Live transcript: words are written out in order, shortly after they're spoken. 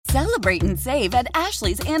Celebrate and save at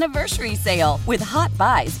Ashley's Anniversary Sale. With Hot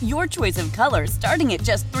Buys, your choice of colors starting at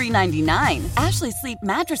just $3.99. Ashley Sleep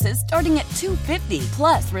mattresses starting at $2.50.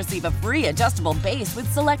 Plus, receive a free adjustable base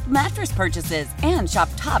with select mattress purchases. And shop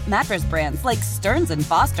top mattress brands like Stearns &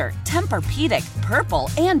 Foster, Tempur-Pedic, Purple,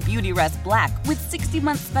 and Beautyrest Black with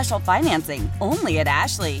 60-month special financing. Only at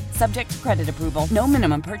Ashley. Subject to credit approval. No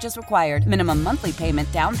minimum purchase required. Minimum monthly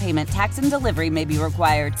payment, down payment, tax, and delivery may be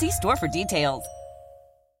required. See store for details.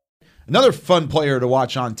 Another fun player to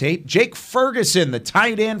watch on tape, Jake Ferguson, the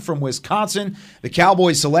tight end from Wisconsin. The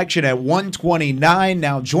Cowboys selection at 129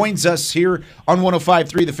 now joins us here on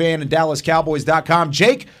 105.3 The Fan and DallasCowboys.com.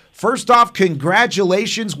 Jake, first off,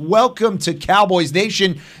 congratulations. Welcome to Cowboys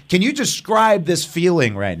Nation. Can you describe this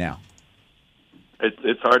feeling right now?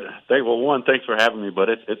 It's hard. Thanks for having me, but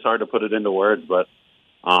it's hard to put it into words. But,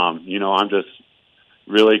 I'm just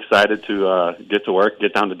really excited to get to work,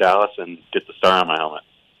 get down to Dallas, and get the star on my helmet.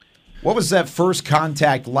 What was that first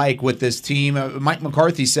contact like with this team? Mike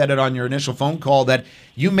McCarthy said it on your initial phone call that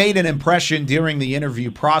you made an impression during the interview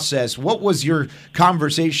process. What was your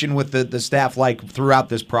conversation with the staff like throughout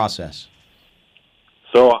this process?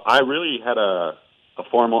 So I really had a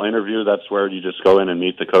formal interview. That's where you just go in and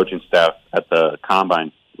meet the coaching staff at the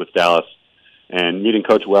Combine with Dallas. And meeting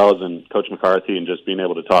Coach Wells and Coach McCarthy and just being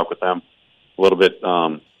able to talk with them a little bit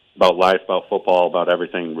about life, about football, about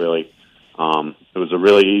everything, really. It was a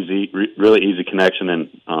really easy connection, and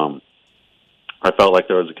I felt like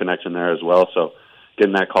there was a connection there as well. So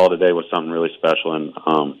getting that call today was something really special, and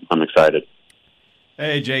I'm excited.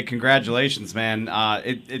 Hey, Jay, congratulations, man.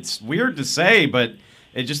 It's weird to say, but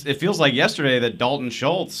it feels like yesterday that Dalton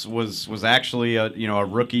Schultz was actually a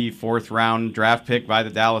rookie fourth-round draft pick by the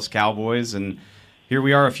Dallas Cowboys, and here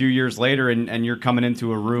we are a few years later, and you're coming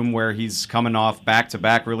into a room where he's coming off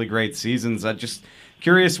back-to-back really great seasons.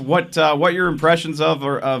 Curious what your impressions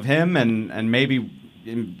of him and maybe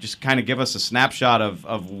just kind of give us a snapshot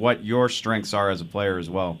of what your strengths are as a player as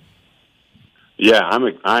well. Yeah,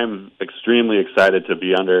 I'm extremely excited to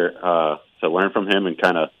be to learn from him and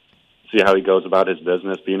kind of see how he goes about his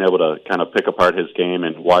business. Being able to kind of pick apart his game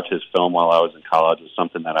and watch his film while I was in college was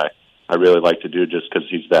something that I really like to do just because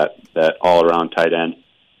he's that all-around tight end.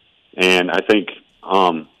 And I think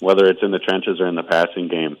whether it's in the trenches or in the passing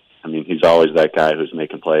game, I mean, he's always that guy who's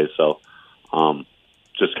making plays. So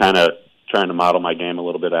just kind of trying to model my game a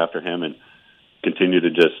little bit after him and continue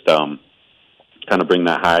to just kind of bring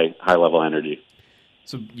that high-level energy.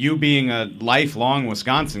 So you being a lifelong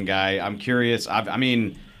Wisconsin guy, I'm curious. I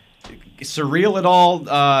mean, surreal at all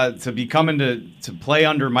to be coming to play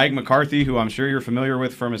under Mike McCarthy, who I'm sure you're familiar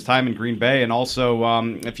with from his time in Green Bay, and also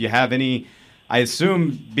if you have any – I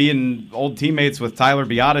assume being old teammates with Tyler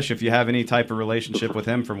Biadasz, if you have any type of relationship with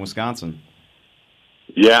him from Wisconsin.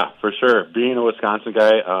 Yeah, for sure. Being a Wisconsin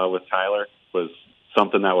guy with Tyler was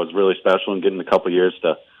something that was really special, and getting a couple years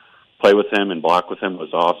to play with him and block with him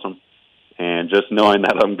was awesome. And just knowing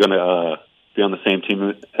that I'm going to be on the same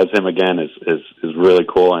team as him again is really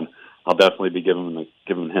cool, and I'll definitely be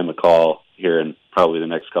giving him a call here in probably the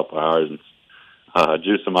next couple of hours and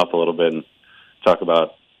juice him up a little bit and talk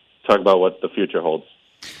about what the future holds.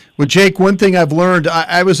 Well, Jake, one thing I've learned,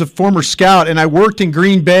 I was a former scout, and I worked in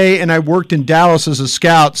Green Bay, and I worked in Dallas as a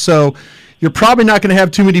scout, so you're probably not going to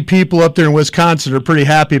have too many people up there in Wisconsin who are pretty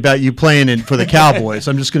happy about you playing for the Cowboys.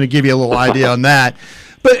 I'm just going to give you a little idea on that.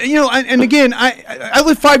 But, and again, I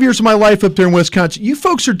lived 5 years of my life up there in Wisconsin. You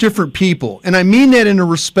folks are different people, and I mean that in a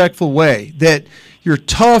respectful way, that you're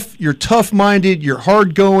tough, you're tough-minded, you're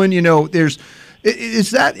hard-going,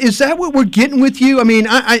 Is that what we're getting with you? I mean,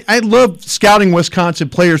 I love scouting Wisconsin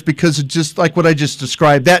players because it's just like what I just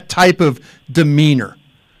described, that type of demeanor.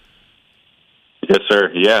 Yes,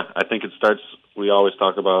 sir. Yeah, I think it starts, we always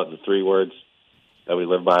talk about the three words that we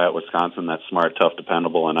live by at Wisconsin, that's smart, tough,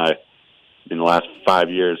 dependable. And in the last 5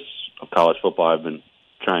 years of college football, I've been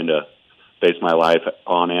trying to base my life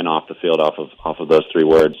on and off the field off of those three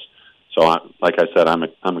words. So, like I said,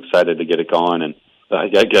 I'm excited to get it going, and I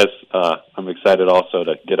guess I'm excited also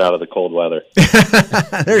to get out of the cold weather.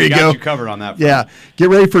 There you go. Got you covered on that front. Yeah, get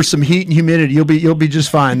ready for some heat and humidity. You'll be just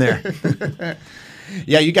fine there.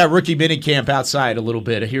 Yeah, you got rookie minicamp outside a little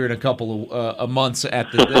bit here in a couple of months at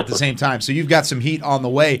the same time. So you've got some heat on the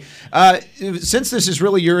way. Since this is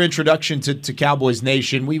really your introduction to Cowboys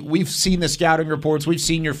Nation, we've seen the scouting reports. We've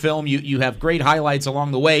seen your film. You have great highlights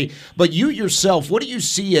along the way. But you yourself, what do you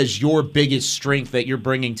see as your biggest strength that you're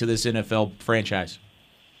bringing to this NFL franchise?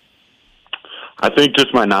 I think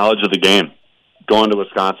just my knowledge of the game. Going to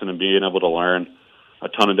Wisconsin and being able to learn a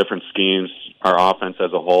ton of different schemes, our offense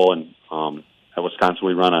as a whole, and at Wisconsin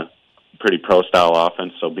we run a pretty pro-style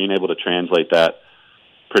offense, so being able to translate that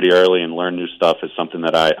pretty early and learn new stuff is something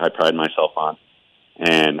that I pride myself on.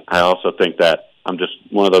 And I also think that I'm just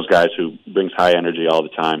one of those guys who brings high energy all the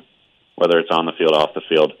time, whether it's on the field or off the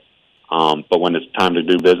field. But when it's time to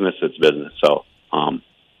do business, it's business. So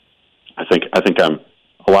I think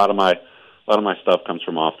a lot of my stuff comes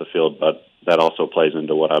from off the field, but that also plays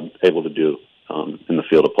into what I'm able to do in the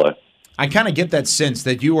field of play. I kind of get that sense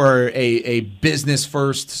that you are a business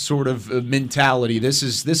first sort of mentality. This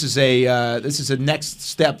is a next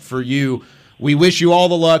step for you. We wish you all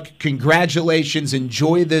the luck. Congratulations.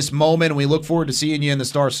 Enjoy this moment, and we look forward to seeing you in the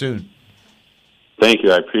Star soon. Thank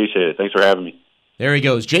you. I appreciate it. Thanks for having me. There he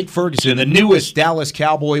goes, Jake Ferguson, the newest Dallas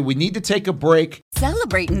Cowboy. We need to take a break.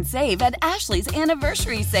 Celebrate and save at Ashley's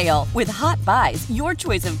Anniversary Sale. With Hot Buys, your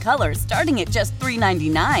choice of colors starting at just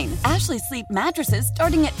 $3.99. Ashley Sleep mattresses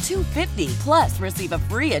starting at $2.50. Plus, receive a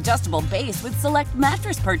free adjustable base with select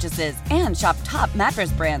mattress purchases. And shop top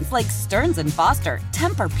mattress brands like Stearns & Foster,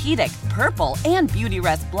 Tempur-Pedic, Purple, and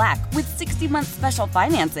Beautyrest Black with 60-month special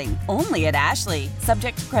financing. Only at Ashley.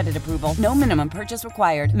 Subject to credit approval. No minimum purchase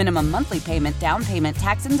required. Minimum monthly payment, down payment,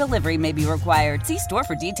 tax, and delivery may be required. See store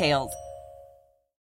for details.